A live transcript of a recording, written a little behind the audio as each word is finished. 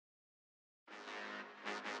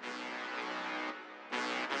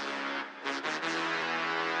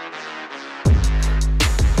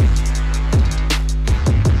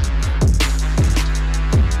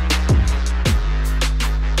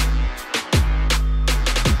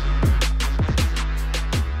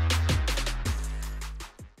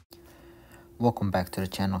Welcome back to the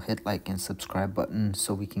channel. Hit like and subscribe button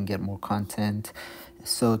so we can get more content.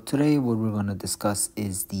 So today what we're going to discuss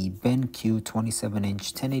is the BenQ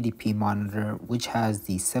 27-inch 1080p monitor, which has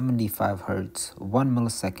the 75 Hz 1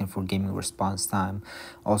 millisecond for gaming response time.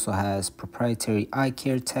 Also has proprietary eye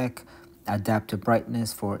care tech, adaptive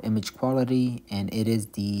brightness for image quality, and it is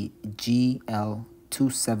the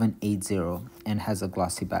GL2780 and has a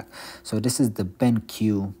glossy back. So this is the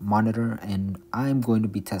BenQ monitor, and I'm going to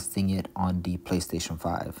be testing it on the PlayStation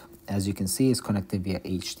 5. As you can see, it's connected via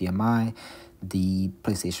HDMI. The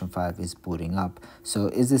PlayStation 5 is booting up. So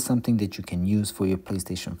is this something that you can use for your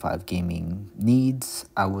PlayStation 5 gaming needs?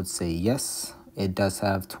 I would say yes. It does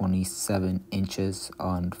have 27 inches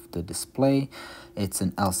on the display. It's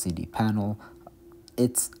an LCD panel.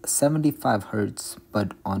 It's 75 Hz,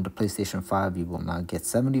 but on the PlayStation 5 you will not get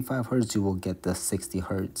 75 Hz, you will get the 60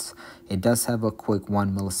 Hz. It does have a quick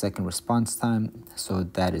 1 millisecond response time, so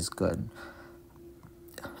that is good.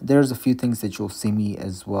 There's a few things that you'll see me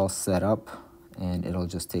as well set up, and it'll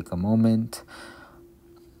just take a moment.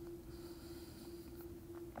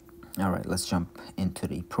 Alright, let's jump into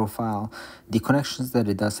the profile. The connections that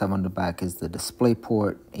it does have on the back is the display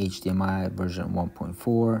port, HDMI version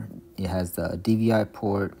 1.4. It has the DVI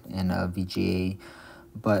port and a VGA,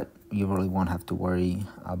 but you really won't have to worry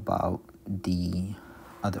about the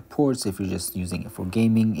other ports if you're just using it for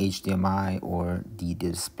gaming, HDMI, or the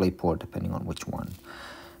display port, depending on which one.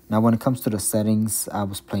 Now, when it comes to the settings, I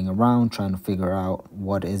was playing around trying to figure out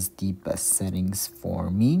what is the best settings for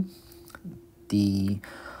me. The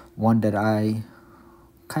one that I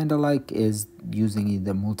kind of like is using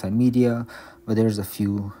either multimedia, but there's a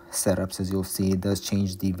few setups. As you'll see, it does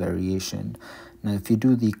change the variation. Now, if you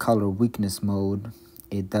do the color weakness mode,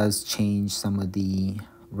 it does change some of the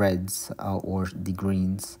reds or the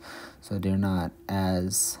greens, so they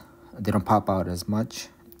don't pop out as much,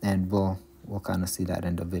 and we'll kind of see that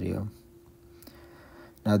in the video.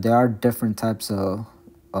 Now, there are different types of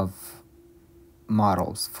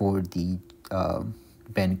models for the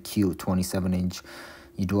BenQ 27-inch.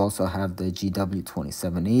 You do also have the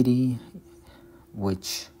GW2780,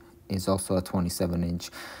 which is also a 27-inch.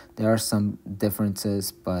 There are some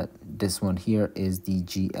differences, but this one here is the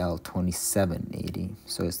GL2780,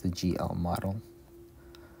 so it's the GL model.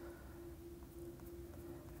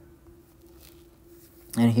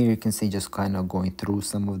 And here you can see just kind of going through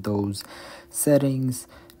some of those settings.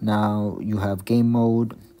 Now you have game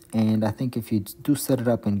mode, and I think if you do set it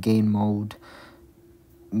up in game mode,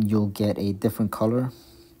 you'll get a different color.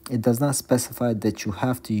 It does not specify that you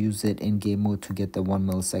have to use it in game mode to get the 1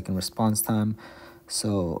 millisecond response time,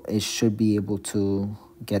 so it should be able to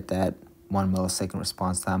get that 1 millisecond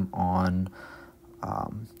response time on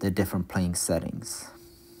the different playing settings.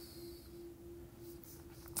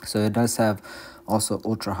 So it does have also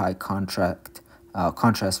ultra high contrast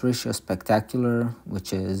ratio spectacular,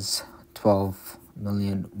 which is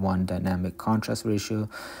 12,000,001 dynamic contrast ratio,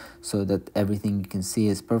 so that everything you can see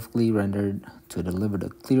is perfectly rendered to deliver the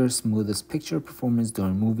clearest, smoothest picture performance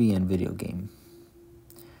during movie and video game.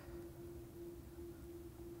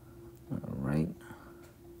 Alright.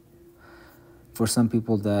 For some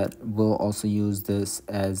people that will also use this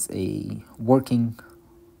as a working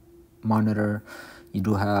monitor, you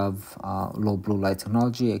do have low blue light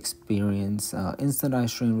technology, experience instant eye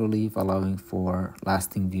strain relief, allowing for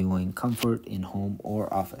lasting viewing comfort in home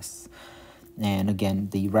or office. And again,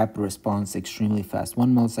 the rapid response, extremely fast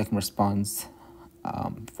 1 millisecond response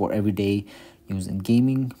for everyday use in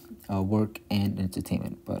gaming, work, and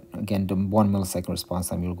entertainment. But again, the 1 millisecond response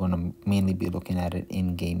time, you're going to mainly be looking at it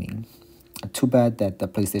in gaming. Too bad that the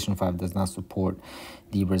PlayStation 5 does not support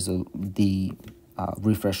the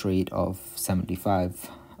refresh rate of 75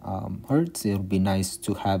 Hertz. It would be nice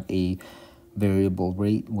to have a variable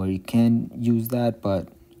rate where you can use that, but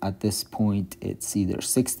at this point it's either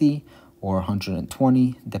 60 or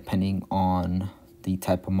 120 depending on the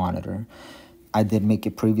type of monitor. I did make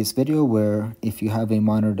a previous video where if you have a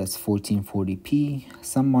monitor that's 1440p,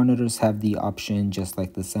 some monitors have the option, just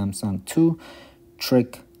like the Samsung, to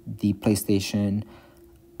trick the PlayStation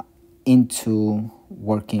into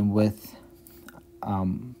working with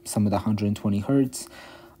some of the 120 Hertz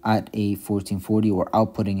at a 1440, or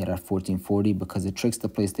outputting it at 1440, because it tricks the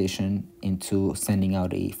PlayStation into sending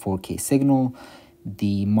out a 4K signal.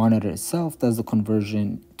 The monitor itself does the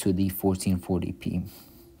conversion to the 1440p.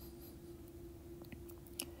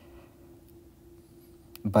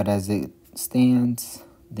 But as it stands,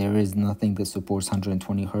 there is nothing that supports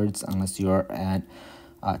 120 Hertz unless you're at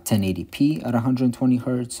 1080p at 120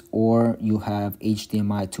 Hertz, or you have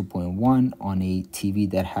HDMI 2.1 on a TV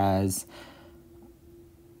that has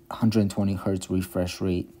 120 Hertz refresh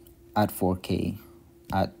rate at 4K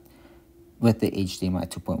at with the HDMI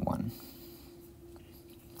 2.1.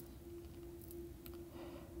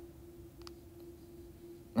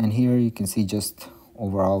 And here you can see just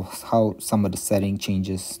overall how some of the setting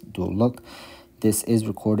changes do look. This is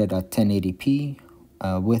recorded at 1080p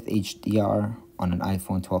with HDR on an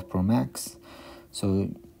iPhone 12 Pro Max. So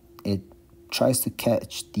it tries to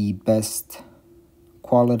catch the best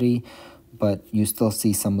quality, but you still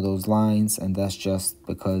see some of those lines, and that's just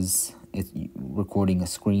because it's recording a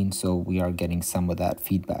screen, so we are getting some of that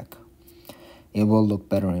feedback. It will look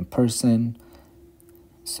better in person.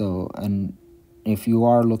 So, and if you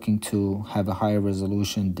are looking to have a higher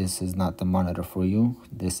resolution, this is not the monitor for you.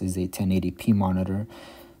 This is a 1080p monitor.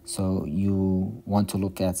 So you want to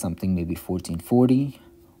look at something maybe 1440,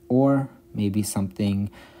 or maybe something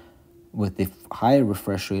with a higher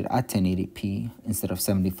refresh rate at 1080p instead of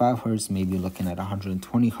 75 hertz, maybe looking at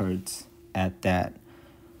 120 hertz at that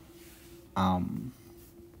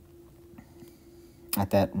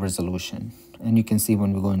resolution. And you can see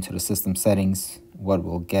when we go into the system settings what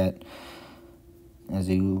we'll get. As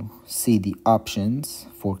you see the options,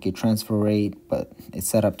 4K transfer rate, but it's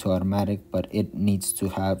set up to automatic, but it needs to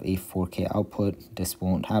have a 4K output. This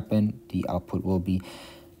won't happen. The output will be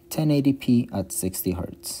 1080p at 60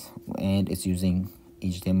 hertz, and it's using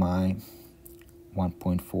HDMI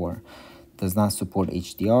 1.4. Does not support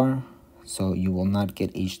HDR, so you will not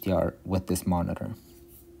get HDR with this monitor.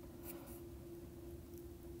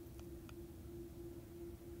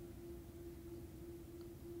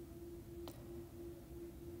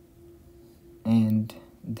 And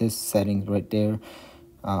this setting right there,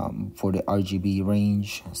 for the RGB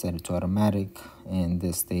range, set it to automatic, and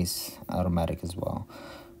this stays automatic as well.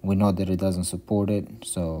 We know that it doesn't support it,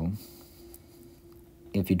 so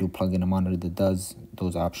if you do plug in a monitor that does,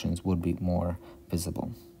 those options would be more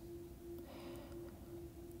visible.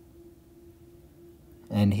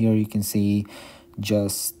 And here you can see,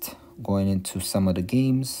 just going into some of the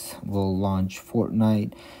games, we'll launch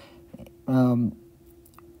Fortnite.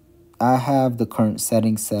 I have the current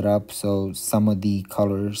settings set up, so some of the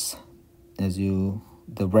colors, the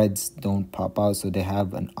reds don't pop out, so they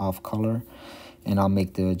have an off color, and I'll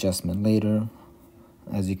make the adjustment later.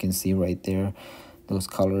 As you can see right there, those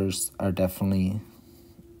colors are definitely,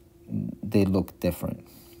 they look different.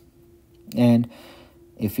 And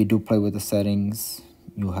if you do play with the settings,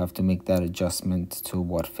 you have to make that adjustment to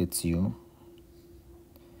what fits you.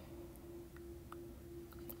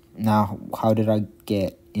 Now, how did I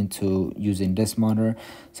get into using this monitor?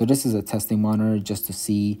 So this is a testing monitor just to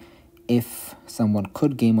see if someone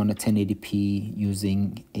could game on a 1080p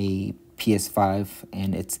using a PS5,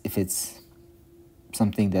 and if it's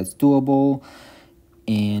something that's doable,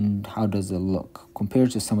 and how does it look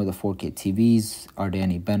compared to some of the 4K TVs. Are there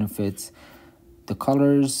any benefits? The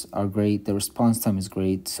colors are great, the response time is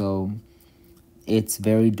great, so it's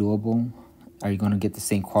very doable. Are you going to get the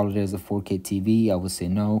same quality as a 4K TV? I would say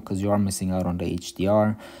no, because you are missing out on the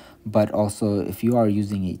HDR. But also, if you are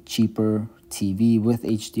using a cheaper TV with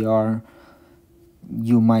HDR,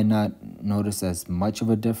 you might not notice as much of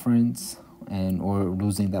a difference, or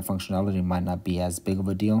losing that functionality might not be as big of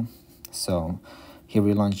a deal. So here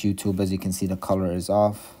we launch YouTube. As you can see, the color is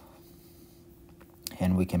off,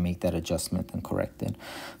 and we can make that adjustment and correct it.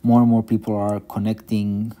 More and more people are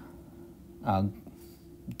connecting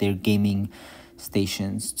their gaming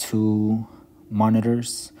stations to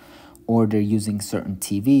monitors, or they're using certain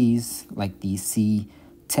TVs like the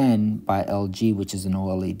C10 by LG, which is an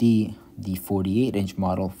OLED, the 48-inch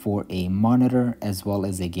model, for a monitor as well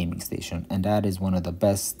as a gaming station. And that is one of the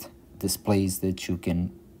best displays that you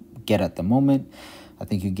can get at the moment. I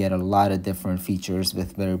think you get a lot of different features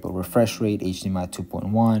with variable refresh rate, HDMI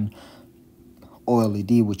 2.1,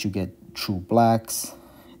 OLED, which you get true blacks,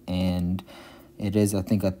 and it is, I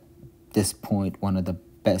think, at this point, one of the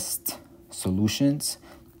best solutions,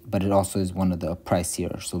 but it also is one of the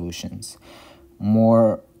pricier solutions.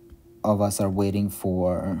 More of us are waiting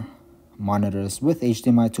for monitors with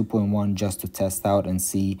HDMI 2.1 just to test out and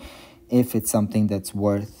see if it's something that's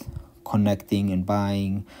worth connecting and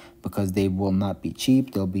buying, because they will not be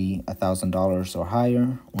cheap. They'll be $1,000 or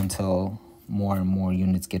higher until more and more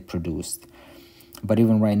units get produced. But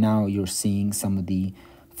even right now, you're seeing some of the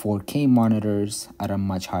 4K monitors at a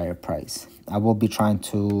much higher price. I will be trying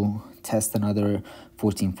to test another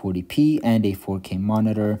 1440p and a 4K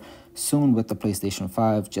monitor soon with the PlayStation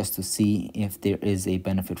 5, just to see if there is a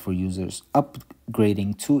benefit for users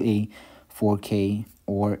upgrading to a 4K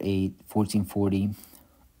or a 1440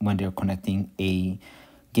 when they're connecting a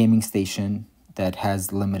gaming station that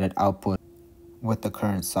has limited output with the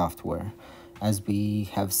current software. as we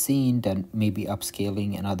have seen that maybe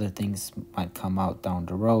upscaling and other things might come out down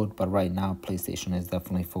the road, but right now PlayStation is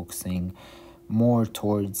definitely focusing more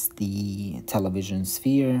towards the television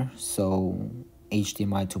sphere. So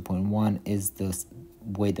HDMI 2.1 is the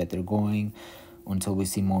way that they're going until we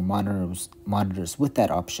see more monitors with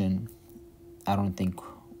that option. I don't think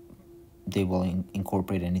they will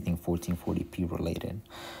incorporate anything 1440p related.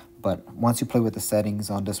 But once you play with the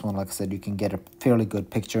settings on this one, like I said, you can get a fairly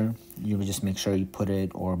good picture. You just make sure you put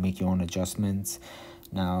it or make your own adjustments.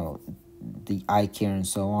 Now, the eye care and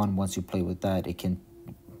so on, once you play with that, it can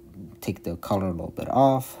take the color a little bit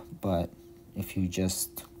off. But if you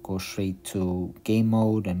just go straight to game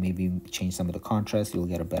mode and maybe change some of the contrast, you'll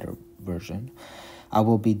get a better version. I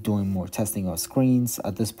will be doing more testing of screens.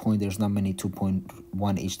 At this point, there's not many 2.1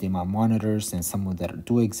 HDMI monitors, and some of that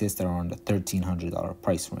do exist are on the $1,300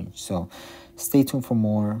 price range. So stay tuned for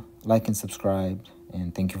more, like and subscribe,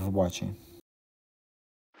 and thank you for watching.